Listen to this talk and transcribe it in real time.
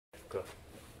Good.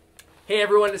 Hey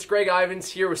everyone, it's Greg Ivans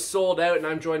here with Sold Out, and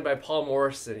I'm joined by Paul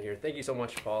Morrison here. Thank you so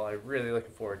much, Paul. I'm really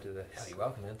looking forward to this. Oh, you're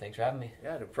welcome, man. Thanks for having me.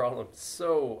 Yeah, no problem.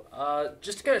 So,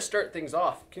 just to kind of start things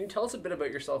off, can you tell us a bit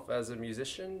about yourself as a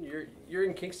musician? You're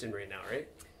in Kingston right now, right?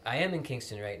 I am in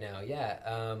Kingston right now,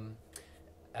 yeah.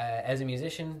 As a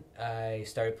musician, I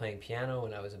started playing piano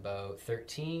when I was about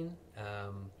 13.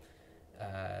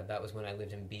 That was when I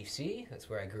lived in BC. That's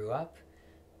where I grew up.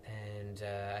 And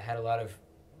I had a lot of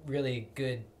really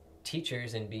good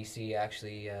teachers in BC,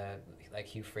 actually, like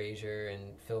Hugh Fraser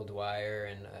and Phil Dwyer,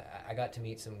 and I got to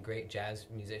meet some great jazz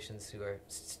musicians who are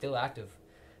still active.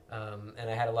 And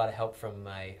I had a lot of help from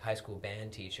my high school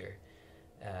band teacher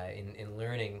in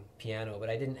learning piano, but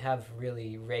I didn't have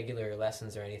really regular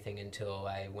lessons or anything until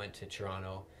I went to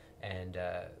Toronto, and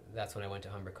that's when I went to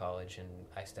Humber College, and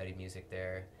I studied music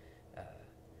there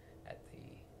at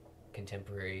the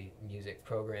contemporary music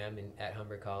program at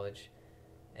Humber College.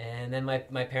 And then my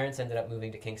parents ended up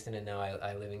moving to Kingston, and now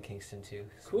I live in Kingston too.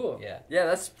 So, cool. Yeah. Yeah,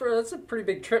 that's a pretty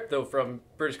big trip though, from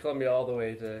British Columbia all the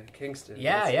way to Kingston.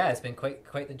 Yeah, it's been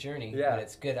quite the journey. Yeah, but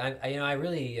it's good. I'm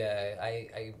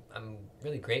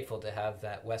really grateful to have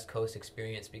that West Coast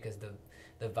experience, because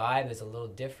the vibe is a little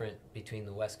different between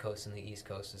the West Coast and the East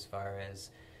Coast as far as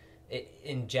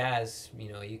in jazz.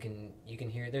 You can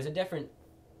hear there's a different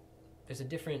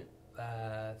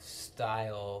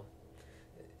style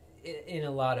in a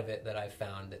lot of it that I've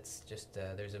found. It's just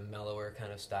there's a mellower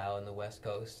kind of style in the West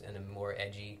Coast and a more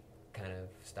edgy kind of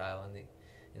style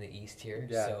in the East here.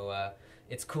 Yeah. So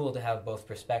it's cool to have both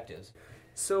perspectives.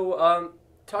 So,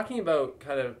 talking about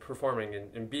kind of performing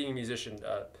and being a musician,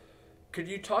 could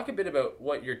you talk a bit about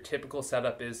what your typical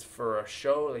setup is for a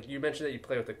show? Like you mentioned that you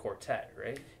play with the Quartet,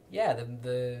 right? Yeah,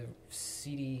 the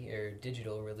CD or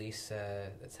digital release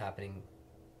that's happening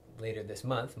later this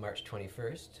month, March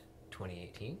 21st,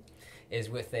 2018, is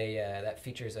with that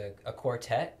features a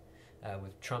quartet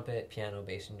with trumpet, piano,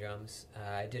 bass, and drums.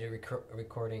 I did a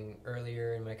recording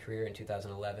earlier in my career in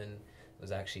 2011. It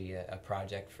was actually a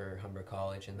project for Humber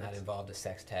College, and that involved a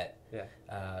sextet. Yeah.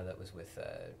 That was with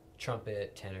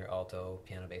trumpet, tenor, alto,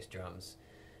 piano, bass, drums.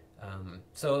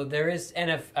 So there is,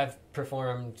 and I've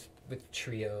performed with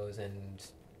trios and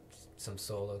some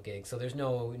solo gigs. So there's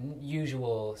no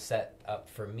usual setup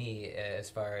for me as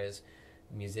far as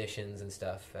musicians and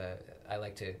stuff. I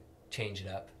like to change it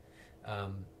up.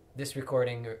 This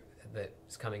recording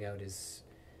that's coming out is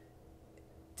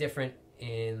different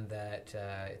in that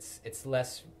it's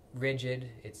less rigid.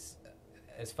 It's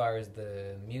as far as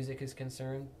the music is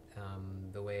concerned.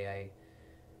 The way I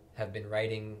have been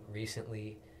writing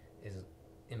recently is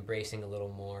embracing a little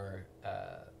more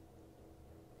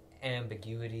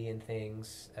ambiguity in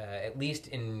things, at least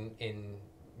in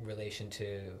relation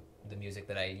to the music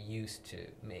that I used to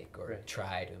make or right.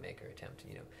 try to make or attempt,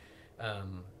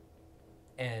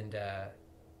 and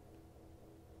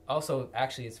also,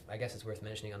 actually, I guess it's worth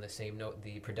mentioning on the same note,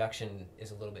 the production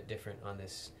is a little bit different on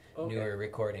this newer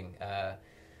recording.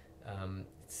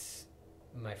 It's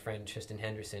my friend Tristan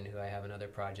Henderson, who I have another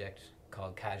project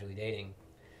called Casually Dating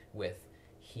with.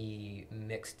 He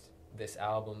mixed this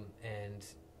album, and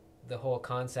the whole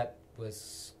concept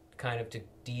was kind of to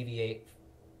deviate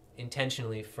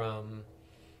intentionally from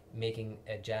making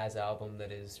a jazz album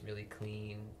that is really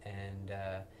clean, and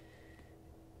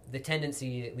the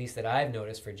tendency, at least that I've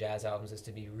noticed for jazz albums, is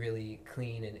to be really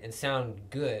clean and sound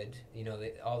good.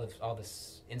 All the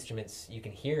instruments, you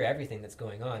can hear everything that's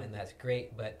going on, and that's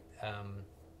great, but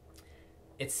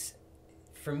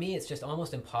for me it's just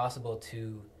almost impossible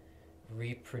to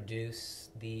reproduce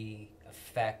the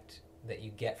effect that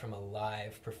you get from a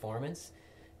live performance.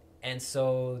 And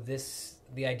so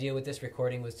the idea with this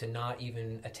recording was to not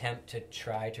even attempt to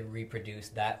try to reproduce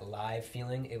that live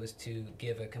feeling. It was to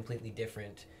give a completely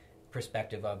different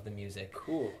perspective of the music.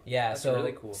 Cool. Yeah, that's so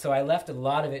really cool. So I left a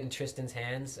lot of it in Tristan's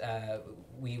hands.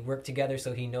 We worked together,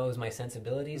 so he knows my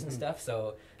sensibilities and stuff.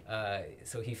 So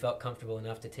he felt comfortable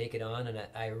enough to take it on, and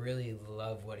I really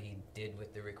love what he did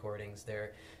with the recordings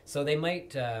there. So they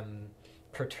might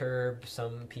perturb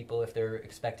some people if they're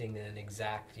expecting an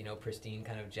exact, pristine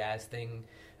kind of jazz thing.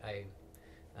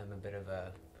 I'm a bit of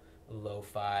a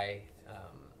lo-fi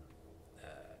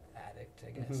addict,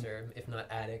 I guess, or if not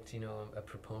addict, a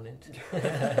proponent.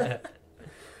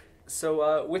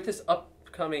 So with this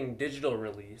upcoming digital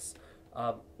release,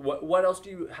 what else do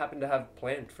you happen to have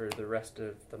planned for the rest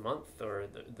of the month or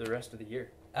the rest of the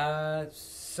year?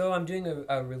 So I'm doing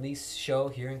a release show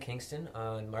here in Kingston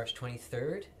on March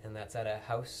 23rd, and that's at a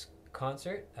house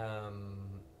concert.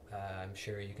 I'm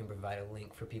sure you can provide a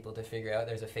link for people to figure out.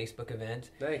 There's a Facebook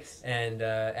event. Nice. And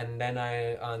then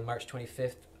on March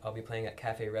 25th, I'll be playing at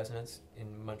Cafe Resonance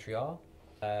in Montreal.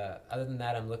 Other than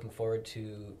that, I'm looking forward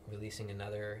to releasing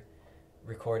another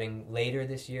recording later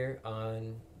this year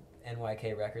on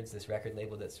NYK Records, this record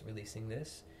label that's releasing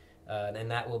this.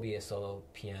 And that will be a solo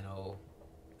piano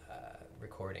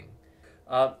recording.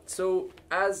 So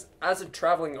as a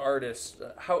traveling artist,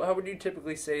 how would you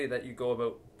typically say that you go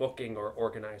about booking or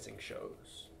organizing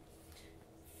shows?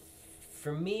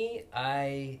 For me,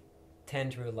 I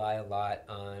tend to rely a lot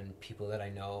on people that I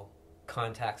know,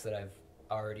 contacts that I've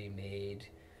already made.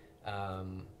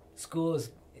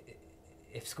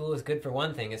 If school is good for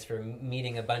one thing, it's for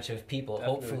meeting a bunch of people,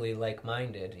 Definitely. hopefully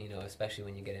like-minded, especially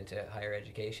when you get into higher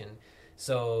education.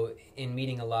 So in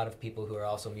meeting a lot of people who are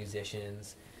also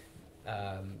musicians,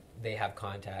 they have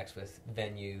contacts with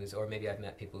venues, or maybe I've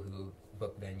met people who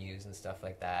book venues and stuff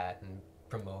like that, and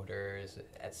promoters,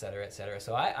 et cetera, et cetera.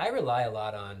 So I rely a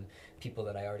lot on people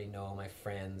that I already know, my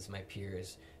friends, my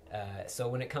peers. So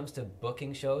when it comes to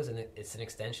booking shows, and it's an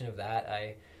extension of that,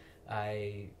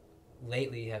 I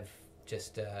lately have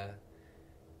just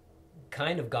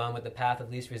kind of gone with the path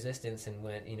of least resistance and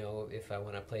went, if I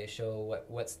want to play a show,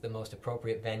 what's the most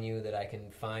appropriate venue that I can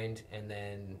find, and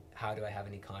then how do I have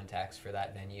any contacts for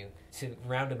that venue? To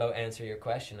roundabout answer your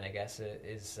question, I guess,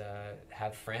 is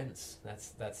have friends.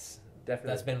 That's Definitely.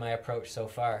 That's been my approach so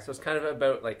far. So it's kind of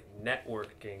about like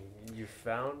networking. You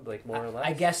found more or less.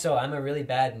 I guess so. I'm a really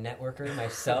bad networker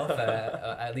myself.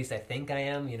 At least I think I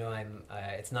am.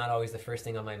 It's not always the first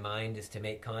thing on my mind is to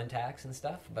make contacts and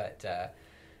stuff, but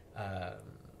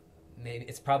maybe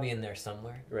it's probably in there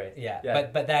somewhere. Right. Yeah.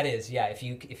 But that is, if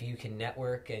you can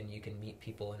network and you can meet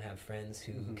people and have friends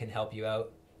who can help you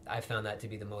out, I found that to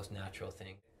be the most natural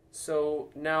thing. So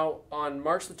now on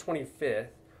March the 25th,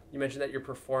 you mentioned that you're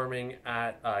performing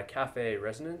at Cafe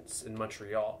Resonance in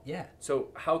Montreal. Yeah. So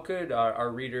how could our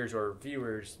readers or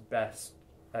viewers best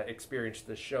experience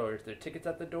this show? Is there tickets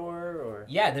at the door, or?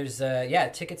 Yeah, there's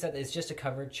tickets it's just a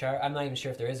covered charge. I'm not even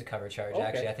sure if there is a cover charge. Okay.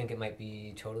 Actually, I think it might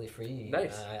be totally free.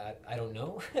 Nice. I don't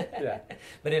know. Yeah.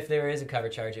 But if there is a cover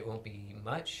charge, it won't be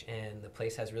much, and the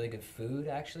place has really good food.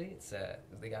 Actually,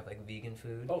 they got like vegan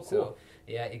food. Oh, cool. So,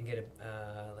 yeah, you can get a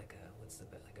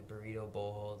burrito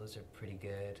bowl. Those are pretty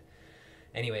good.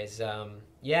 Anyways, we'll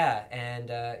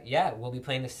be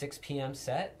playing the 6 p.m.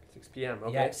 set. 6 p.m.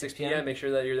 Okay. Yeah, 6 p.m. Make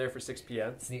sure that you're there for 6 p.m.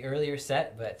 It's the earlier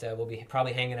set, but we'll be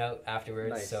probably hanging out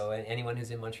afterwards. Nice. So anyone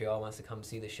who's in Montreal wants to come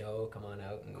see the show, come on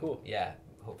out. And, cool. Yeah,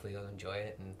 hopefully they'll enjoy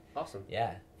it. And Awesome.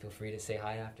 yeah, feel free to say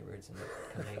hi afterwards and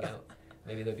come hang out.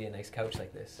 Maybe there'll be a nice couch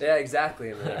like this. Yeah, exactly.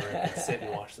 And then everyone can sit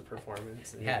and watch the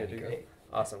performance. And Yeah, you're it'd good be to go. great.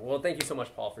 Awesome. Well, thank you so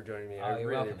much, Paul, for joining me. I you're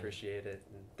really welcome. appreciate it.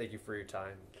 And thank you for your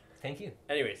time. Thank you.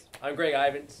 Anyways, I'm Greg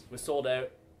Ivins with Sold Out.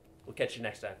 We'll catch you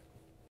next time.